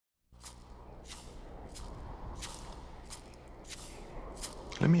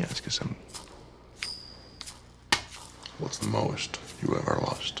Let me ask you something. What's the most you ever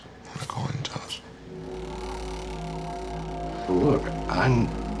lost on a coin toss? Look, I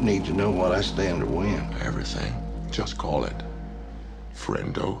need to know what I stand to win. Everything. Just call it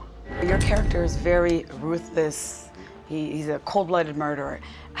friendo. Your character is very ruthless. He's a cold-blooded murderer.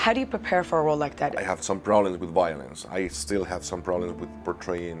 How do you prepare for a role like that? I have some problems with violence. I still have some problems with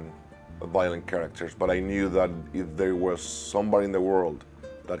portraying violent characters, but I knew that if there was somebody in the world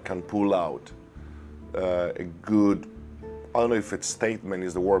that can pull out a good, I don't know if it's statement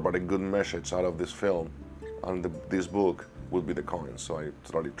is the word, but a good message out of this film and this book would be the Coen, so I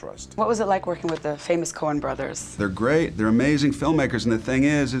totally trust. What was it like working with the famous Coen brothers? They're great. They're amazing filmmakers, and the thing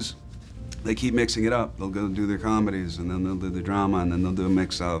is they keep mixing it up. They'll go do their comedies, and then they'll do the drama, and then they'll do a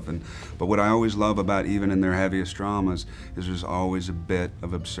mix of. But what I always love about even in their heaviest dramas is there's always a bit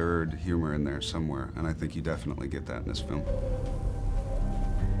of absurd humor in there somewhere, and I think you definitely get that in this film.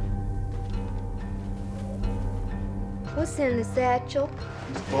 What's in the satchel?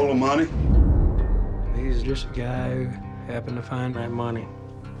 It's full of money. He's just a guy who happened to find that money.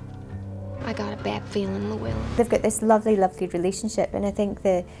 I got a bad feeling, Llewellyn. They've got this lovely, lovely relationship, and I think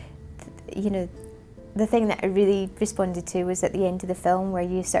the thing that I really responded to was at the end of the film where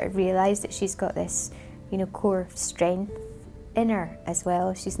you sort of realise that she's got this, core strength in her as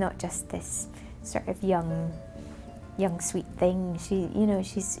well. She's not just this sort of young sweet thing.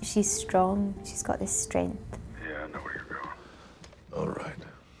 She's strong. She's got this strength. Yeah, I know where you're going. All right.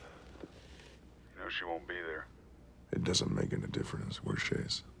 You know she won't be there. It doesn't make any difference where she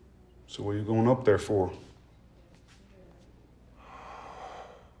is. So what are you going up there for?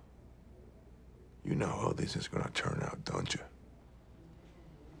 You know how this is gonna turn out, don't you?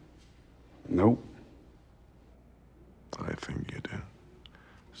 Nope. I think you do.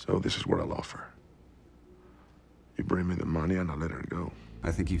 So this is what I'll offer. You bring me the money and I'll let her go.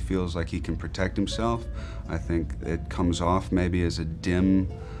 I think he feels like he can protect himself. I think it comes off maybe as a dim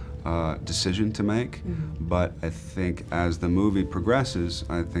decision to make, but I think as the movie progresses,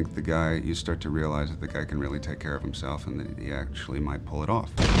 I think you start to realize that the guy can really take care of himself and that he actually might pull it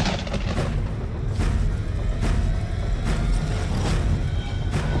off.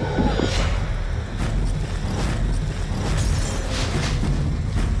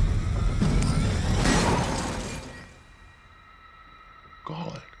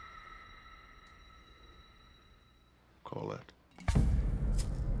 Call it.